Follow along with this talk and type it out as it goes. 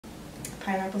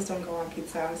Pineapples don't go on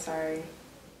pizza, I'm sorry.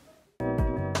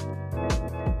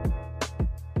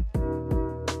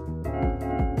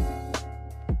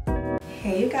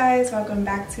 Hey you guys, welcome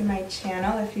back to my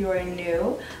channel. If you are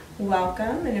new,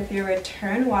 welcome, and if you're a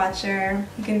return watcher,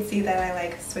 you can see that I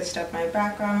like switched up my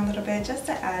background a little bit just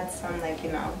to add some, like,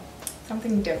 you know,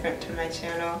 something different to my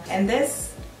channel. And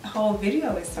this whole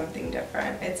video is something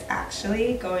different. It's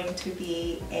actually going to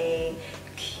be a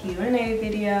Q&A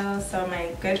video. So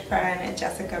my good friend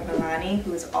Jessica Villani,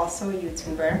 who's also a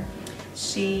YouTuber,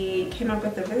 she came up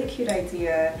with a really cute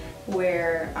idea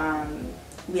where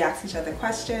we ask each other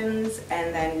questions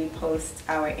and then we post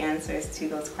our answers to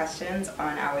those questions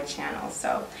on our channel.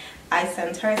 So I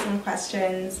sent her some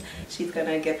questions, she's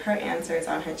gonna give her answers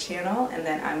on her channel, and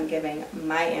then I'm giving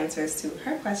my answers to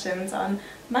her questions on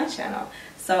my channel.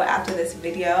 So after this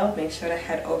video, make sure to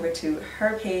head over to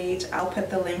her page. I'll put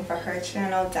the link for her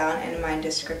channel down in my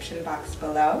description box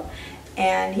below.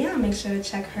 And yeah, make sure to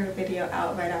check her video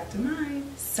out right after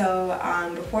mine. So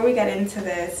before we get into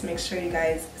this, make sure you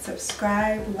guys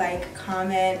subscribe, like,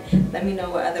 comment, let me know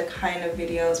what other kind of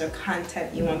videos or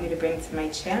content you want me to bring to my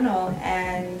channel,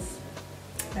 and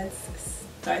let's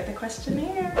start the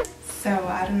questionnaire. So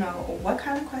I don't know what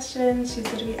kind of questions she's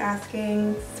going to be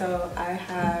asking, so I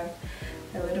have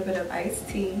a little bit of iced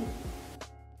tea.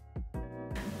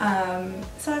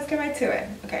 So let's get right to it.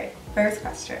 Okay, first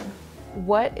question.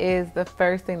 What is the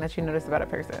first thing that you notice about a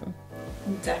person?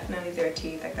 Definitely their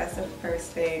teeth. Like, that's the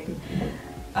first thing.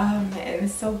 And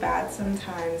it's so bad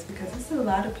sometimes because there's a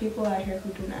lot of people out here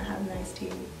who do not have nice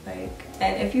teeth. Like,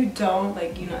 and if you don't,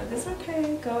 like, you know, it's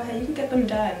okay, go ahead, you can get them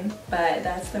done. But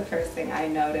that's the first thing I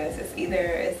notice. It's either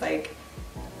it's like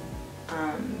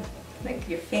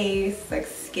your face, like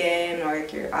skin, or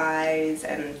like your eyes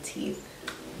and teeth.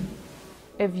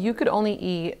 If you could only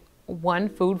eat one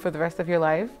food for the rest of your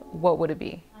life, what would it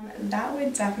be? That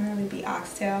would definitely be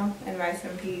oxtail and rice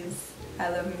and peas. I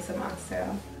love me some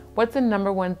oxtail. What's the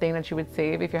 #1 thing that you would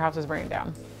save if your house was burning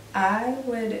down? I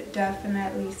would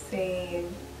definitely save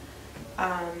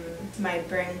my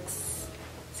Brinks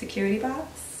security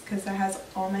box because it has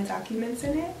all my documents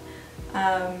in it.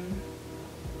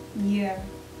 Yeah,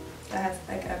 that has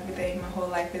like everything. My whole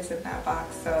life is in that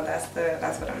box, so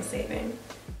that's what I'm saving.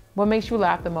 What makes you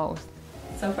laugh the most?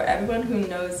 So for everyone who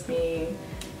knows me,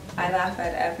 I laugh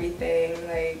at everything.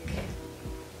 Like,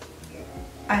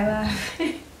 I laugh.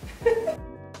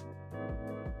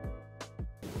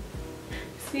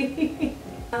 See?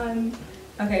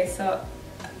 Okay, so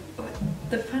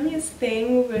the funniest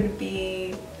thing would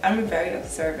be, I'm very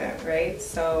observant, right?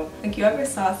 So like, you ever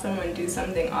saw someone do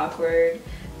something awkward,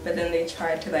 but then they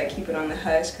tried to like keep it on the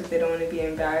hush because they don't want to be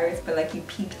embarrassed, but like you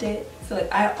peeped it? So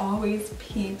like, I always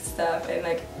peep stuff and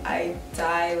like I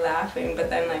die laughing, but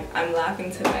then like I'm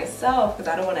laughing to myself because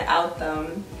I don't want to out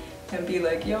them and be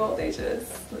like, yo, they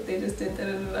just did da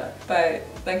da da da. But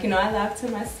like, you know, I laugh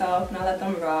to myself and I let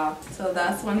them rock. So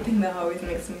that's one thing that always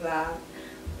makes me laugh.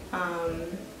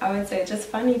 I would say just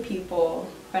funny people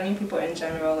in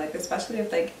general, like especially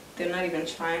if like they're not even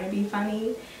trying to be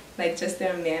funny, like just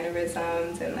their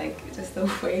mannerisms and like just the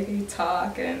way they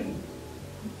talk, and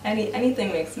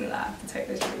anything makes me laugh, to tell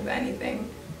you the truth, anything.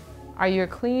 Are you a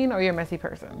clean or you're a messy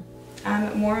person?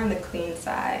 I'm more on the clean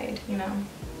side, you know,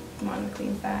 more on the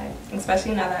clean side,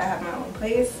 especially now that I have my own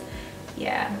place.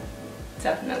 Yeah,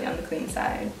 definitely on the clean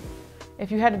side.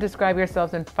 If you had to describe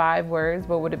yourselves in 5 words,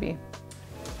 what would it be?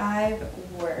 5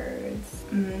 words.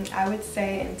 I would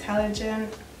say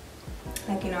intelligent.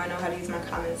 Like, you know, I know how to use my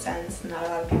common sense. Not a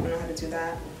lot of people know how to do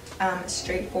that.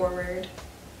 Straightforward,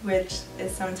 which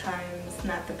is sometimes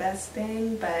not the best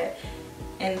thing, but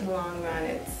in the long run,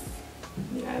 it's,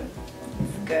 you know,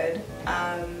 it's good.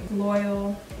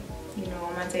 Loyal. You know,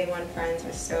 all my day 1 friends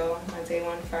are still my day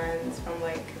 1 friends from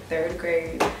like 3rd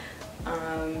grade.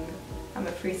 I'm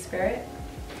a free spirit.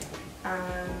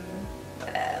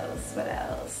 What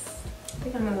else? I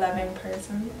think I'm a loving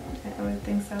person. I would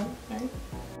think so, right?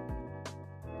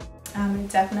 I'm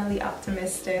definitely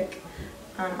optimistic.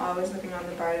 I'm always looking on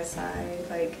the brighter side.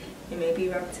 Like, it may be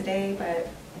rough today, but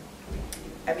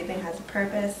everything has a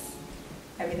purpose.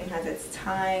 Everything has its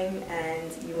time, and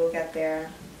you will get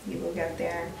there. You will get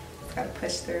there. Just gotta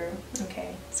push through.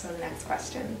 Okay, so next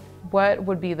question. What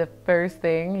would be the first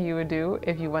thing you would do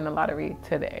if you won the lottery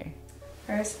today?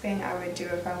 First thing I would do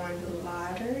if I won the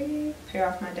lottery, pay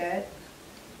off my debt.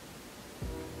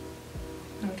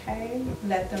 Okay,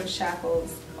 let them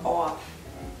shackles off.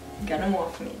 Get them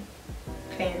off me.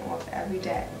 Paying off every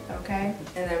debt, okay?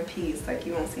 And then peace, like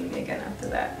you won't see me again after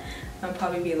that. I'll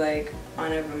probably be like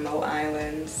on a remote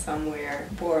island somewhere,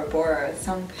 Bora Bora or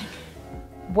something.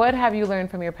 What have you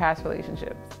learned from your past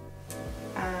relationships?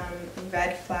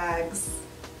 red flags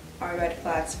are red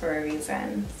flags for a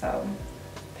reason. So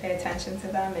pay attention to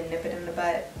them and nip it in the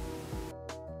butt.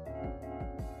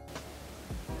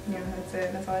 Yeah, that's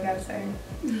it. That's all I gotta say.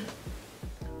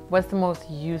 What's the most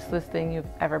useless thing you've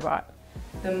ever bought?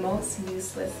 The most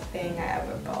useless thing I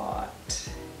ever bought.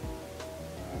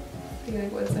 See,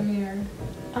 like, what's in here?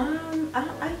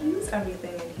 I use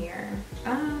everything in here.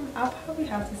 I'll probably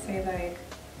have to say like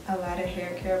a lot of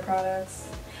hair care products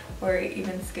or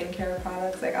even skincare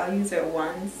products. Like I'll use it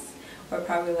once or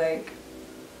probably like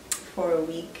for a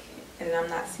week and I'm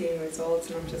not seeing results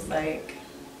and I'm just like,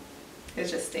 it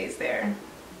just stays there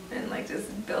and like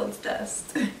just builds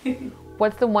dust.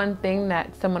 What's the one thing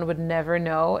that someone would never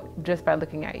know just by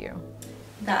looking at you?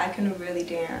 That I can really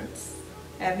dance.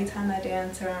 Every time I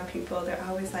dance around people, they're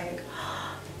always like,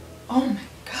 oh my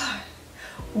God,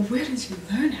 where did you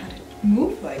learn how to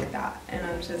move like that? And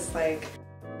I'm just like...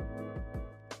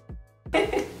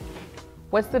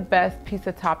 What's the best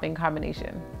pizza topping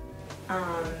combination?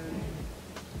 I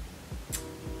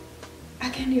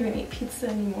can't even eat pizza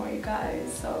anymore, you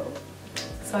guys. So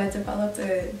I developed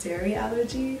a dairy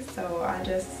allergy, so I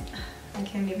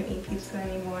can't even eat pizza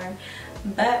anymore.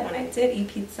 But when I did eat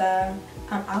pizza,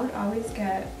 I would always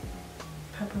get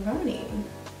pepperoni.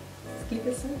 Just keep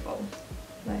it simple.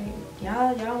 Like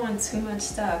y'all want too much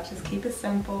stuff. Just keep it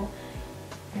simple,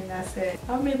 and that's it.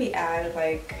 I'll maybe add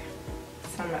like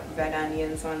some red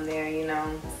onions on there, you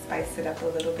know, spice it up a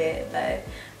little bit. But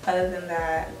other than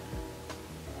that,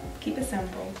 keep it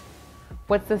simple.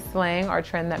 What's the slang or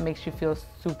trend that makes you feel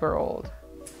super old?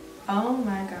 Oh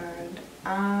my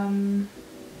God.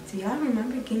 Do y'all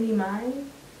remember Gimme Mine?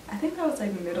 I think that was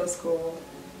like middle school.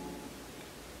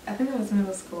 I think that was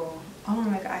middle school. Oh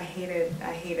my God, I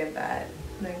hated that.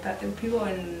 Like that, people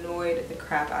annoyed the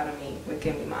crap out of me with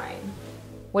Gimme Mine.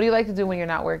 What do you like to do when you're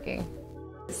not working?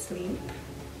 Sleep.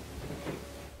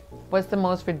 What's the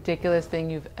most ridiculous thing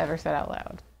you've ever said out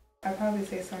loud? I probably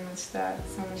say so much stuff,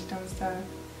 so much dumb stuff.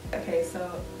 Okay,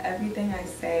 so everything I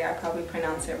say, I probably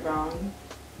pronounce it wrong,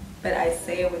 but I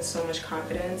say it with so much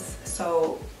confidence,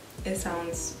 so it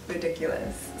sounds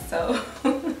ridiculous. So,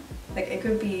 like it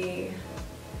could be,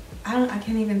 I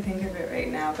can't even think of it right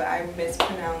now, but I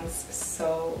mispronounce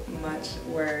so much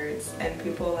words, and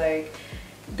people like,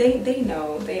 they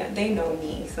know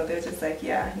me, so they're just like,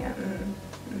 yeah,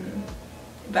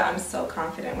 but I'm so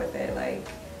confident with it, like,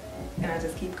 and I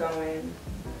just keep going.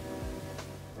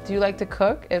 Do you like to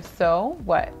cook? If so,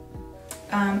 what?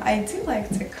 I do like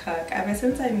to cook. Ever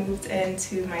since I moved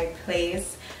into my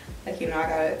place, like, you know, I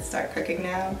gotta start cooking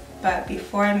now. But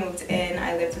before I moved in,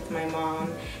 I lived with my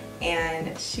mom,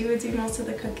 and she would do most of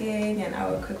the cooking, and I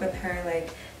would cook with her like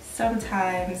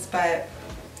sometimes, but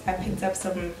I picked up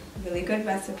some really good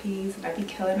recipes, and I'd be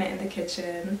killing it in the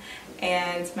kitchen.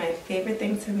 And my favorite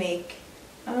thing to make,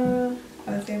 I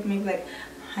would say maybe like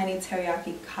honey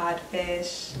teriyaki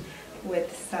codfish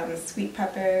with some sweet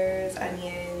peppers,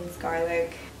 onions,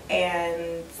 garlic,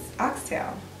 and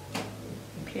oxtail,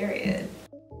 period.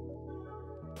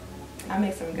 I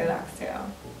make some good oxtail.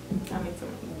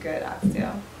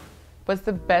 What's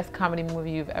the best comedy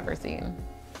movie you've ever seen?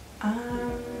 I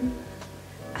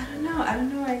don't know,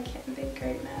 I can't think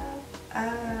right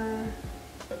now.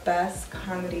 The best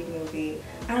comedy movie,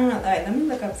 I don't know, alright, let me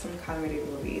look up some comedy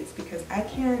movies because I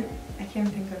can't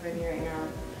think of any right now.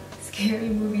 Scary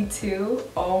Movie 2,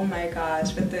 oh my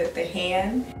gosh, with the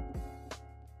hand.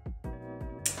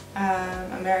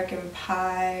 American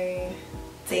Pie,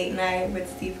 Date Night with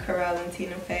Steve Carell and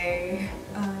Tina Fey.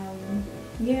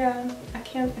 Yeah,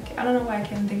 I don't know why I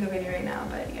can't think of any right now,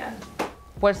 but yeah.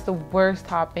 What's the worst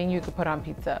topping you could put on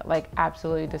pizza? Like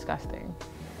absolutely disgusting.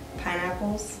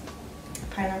 Pineapples.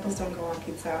 Pineapples don't go on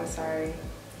pizza, I'm sorry.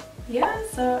 Yeah,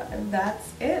 so that's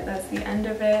it. That's the end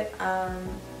of it. I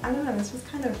don't know, this was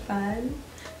kind of fun.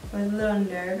 I was a little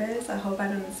nervous. I hope I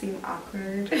didn't seem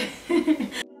awkward.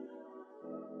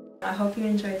 I hope you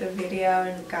enjoyed the video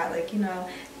and got, like, you know,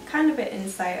 kind of an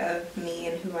insight of me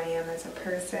and who I am as a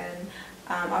person.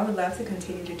 I would love to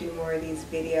continue to do more of these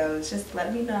videos. Just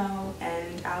let me know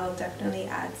and I'll definitely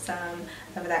add some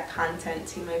of that content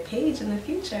to my page in the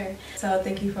future. So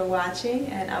thank you for watching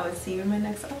and I will see you in my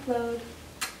next upload.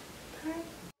 Bye.